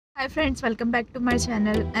Hi friends, welcome back to my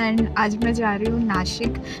channel. And आज मैं जा रही हूँ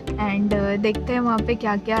नासिक एंड देखते हैं वहाँ पे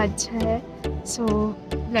क्या क्या अच्छा है। So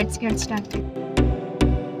let's get started.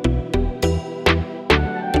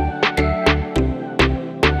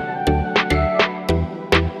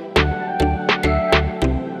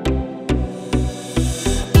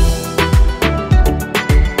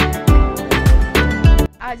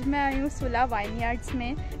 आज मैं आई हूँ सुला वाइनयार्ड्स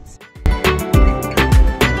में।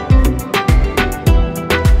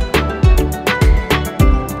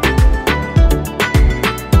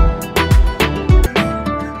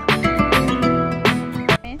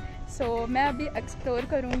 मैं अभी एक्सप्लोर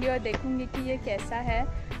करूँगी और देखूँगी कि ये कैसा है।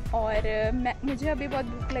 और मुझे अभी बहुत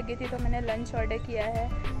भूख लगी थी तो मैंने लंच ऑर्डर किया है।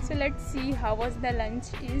 So let's see how was the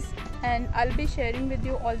lunch is and I will be sharing with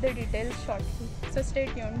you all the details shortly. So stay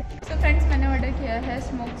tuned. So friends, मैंने ऑर्डर किया है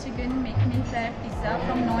smoke chicken make me fry pizza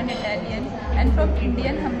from non Italian and from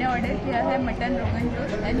Indian हमने order किया है mutton rogan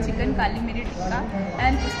josh and chicken Kali Miri tikka.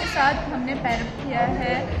 And उसके साथ हमने pair up किया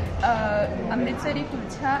है अमृतसरी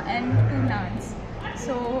कुलचा एंड 2 नान्स।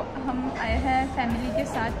 सो हम आए हैं फैमिली के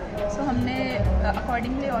साथ। सो हमने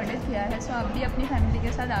अकॉर्डिंगली ऑर्डर किया है। सो आप भी अपनी फैमिली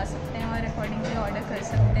के साथ आ सकते हैं और अकॉर्डिंगली ऑर्डर कर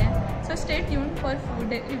सकते हैं। So stay tuned for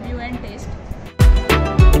food review and test.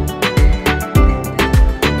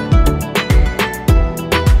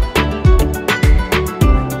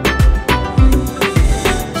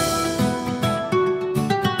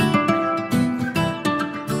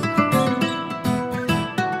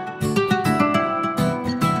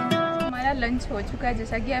 Lunch हो चुका है।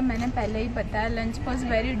 जैसा कि अब मैंने पहले ही बताया, lunch was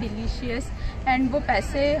very delicious and वो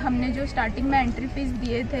पैसे हमने जो स्टार्टिंग में एंट्री फीस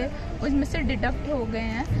दिए थे उसमें से डिडक्ट हो गए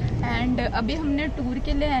हैं। एंड अभी हमने टूर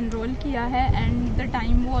के लिए एनरोल किया है and the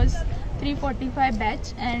time was 3:45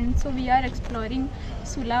 batch and so we are exploring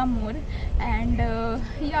सुला मोर एंड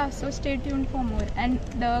या so stay tuned for more. And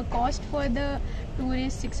the cost for the tour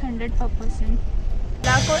is 600 पर पर्सन।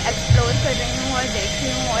 सुला को एक्सप्लोर कर रही हूँ और देख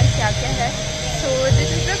रही हूँ और क्या क्या है। So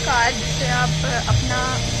this is the card जिससे आप अपना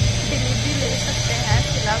डिलीवरी ले सकते हैं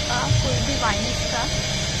सुला का कोई भी वाइन्स का।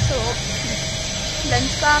 सो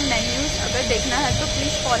लंच का मेन्यूज अगर देखना है तो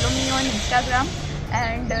please follow me on Instagram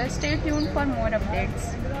and stay tuned for more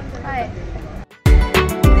updates. Bye.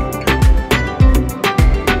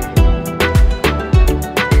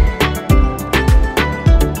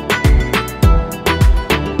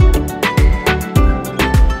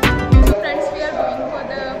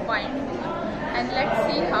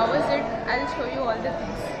 I'll show you all the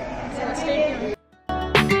things. So stay tuned.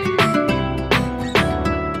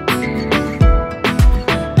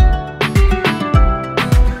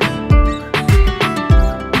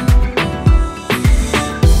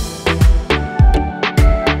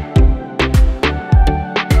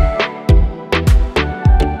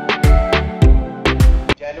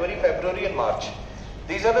 January, February and March.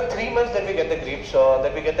 These are the 3 months that we get the grapes,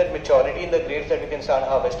 that we get that maturity in the grapes that we can start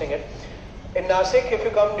harvesting it. In Nasik, if you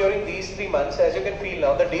come during these 3 months, as you can feel now,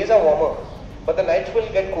 the days are warmer, but the nights will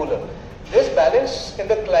get cooler. This balance in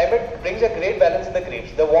the climate brings a great balance in the grapes.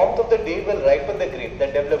 The warmth of the day will ripen the grape that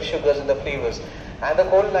develops sugars and the flavors, and the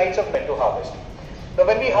cold nights are meant to harvest. Now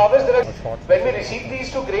when we harvest, when we receive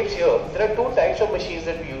these 2 grapes here, there are 2 types of machines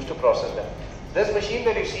that we use to process them. This machine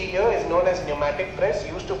that you see here is known as pneumatic press,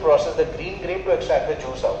 used to process the green grape to extract the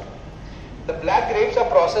juice out. The black grapes are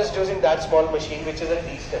processed using that small machine, which is a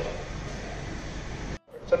de-stemmer.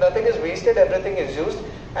 So nothing is wasted, everything is used,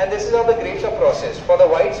 and this is how the grapes are processed. For the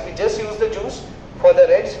whites, we just use the juice. For the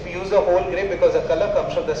reds, we use the whole grape because the color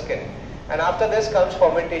comes from the skin. And after this comes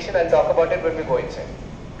fermentation. I'll talk about it when we go inside.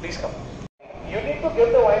 Please come. You need to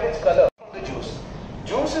give the wine its color from the juice.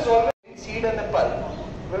 Juice is always in seed, and the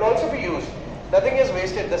pulp will also be used. Nothing is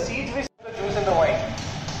wasted. The seeds we the juice in the wine.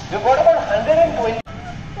 We've got about 120.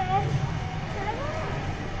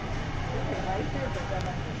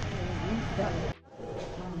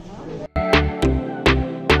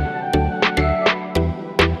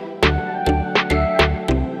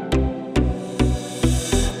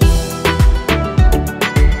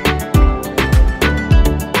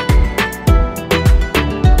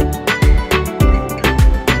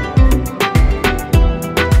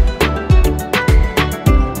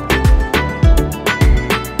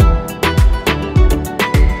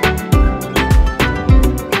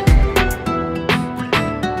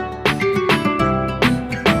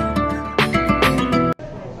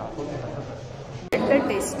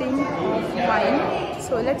 Tasting wine,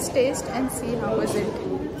 so let's taste and see how is it.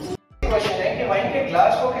 Question है कि wine के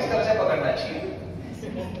glass को किस तरह से पकड़ना चाहिए।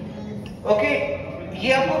 Okay,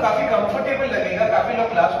 ये आपको काफी कंफर्टेबल लगेगा, काफी लोग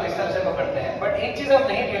ग्लास को इस तरह से पकड़ते हैं, बट एक चीज आप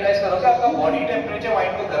नहीं रियलाइज करोगे, आपका बॉडी टेम्परेचर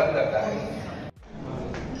वाइन को गर्म करता है।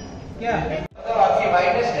 क्या आपकी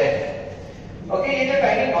वाइन इज डेड। ओके, ये जो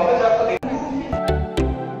टाइनी बबल्स आपको देख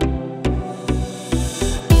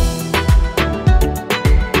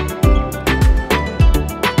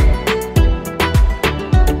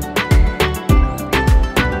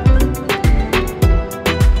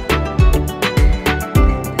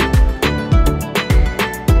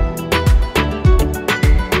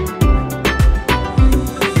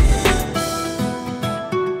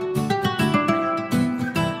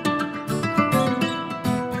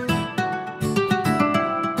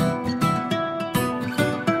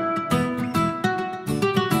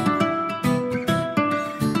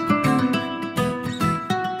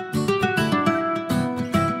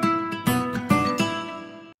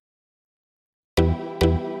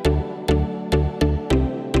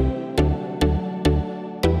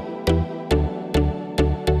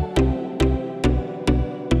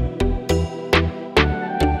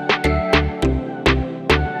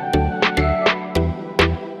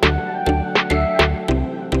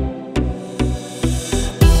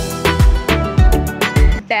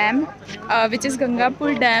dam which is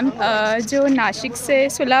Gangapur dam, जो नासिक से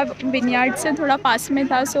सुला विनयार्ड से थोड़ा पास में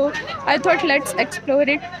था. सो I thought let's explore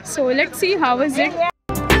it. So let's see how is it.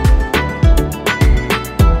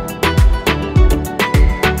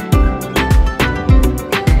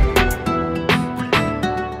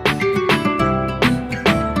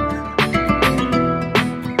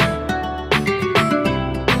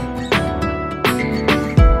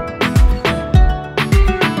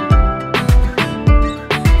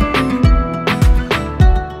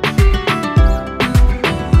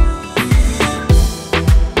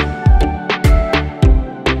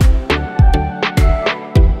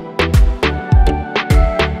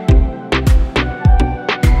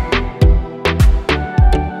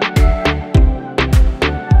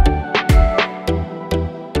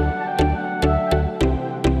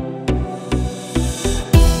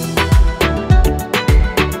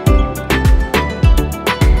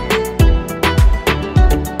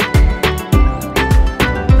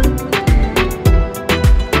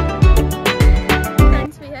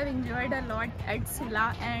 At Sula,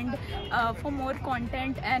 and for more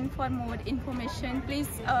content and for more information,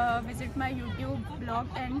 please visit my YouTube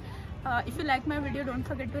blog, and if you like my video, don't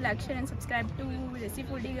forget to like, share and subscribe to Resi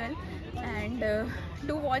Foodie Girl, and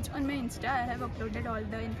do watch on my Insta. I have uploaded all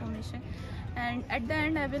the information, and at the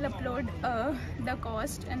end I will upload the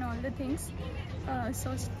cost and all the things.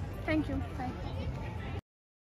 So thank you. Bye.